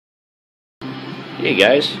Hey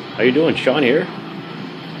guys, how you doing? Sean here.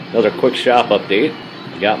 Another quick shop update.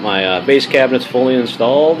 I got my base cabinets fully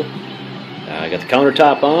installed. I got the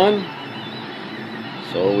countertop on.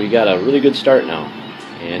 So we got a really good start now.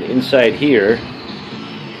 And inside here,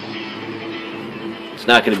 it's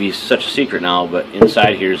not going to be such a secret now, but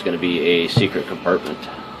inside here is going to be a secret compartment.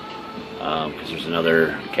 Because there's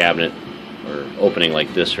another cabinet or opening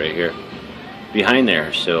like this right here behind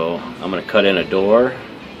there. So I'm going to cut in a door.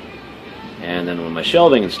 And then when my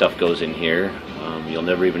shelving and stuff goes in here, you'll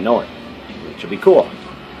never even know it, which will be cool.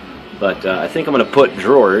 But I think I'm going to put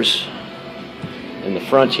drawers in the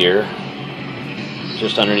front here,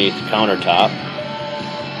 just underneath the countertop,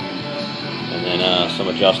 and then some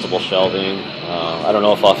adjustable shelving. I don't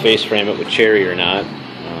know if I'll face frame it with cherry or not,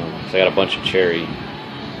 because I got a bunch of cherry.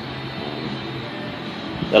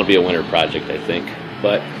 That'll be a winter project, I think.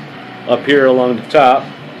 But up here along the top,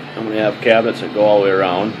 I'm going to have cabinets that go all the way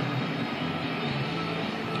around,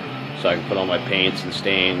 so I can put all my paints and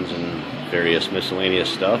stains and various miscellaneous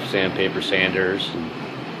stuff, sandpaper, sanders,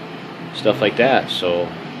 and stuff like that. So,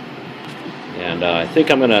 and I think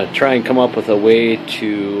I'm going to try and come up with a way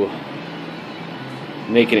to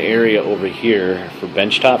make an area over here for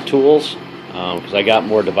benchtop tools, because I got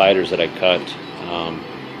more dividers that I cut.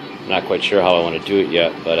 I'm not quite sure how I want to do it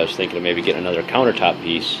yet, but I was thinking of maybe getting another countertop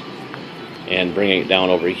piece and bringing it down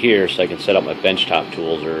over here so I can set up my benchtop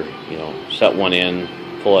tools, or set one in,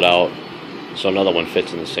 pull it out, so another one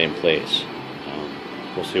fits in the same place.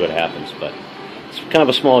 We'll see what happens, but it's kind of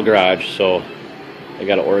a small garage, so I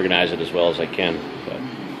got to organize it as well as I can.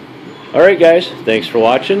 But all right, guys, thanks for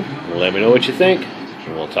watching. Let me know what you think,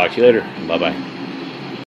 and we'll talk to you later. Bye bye.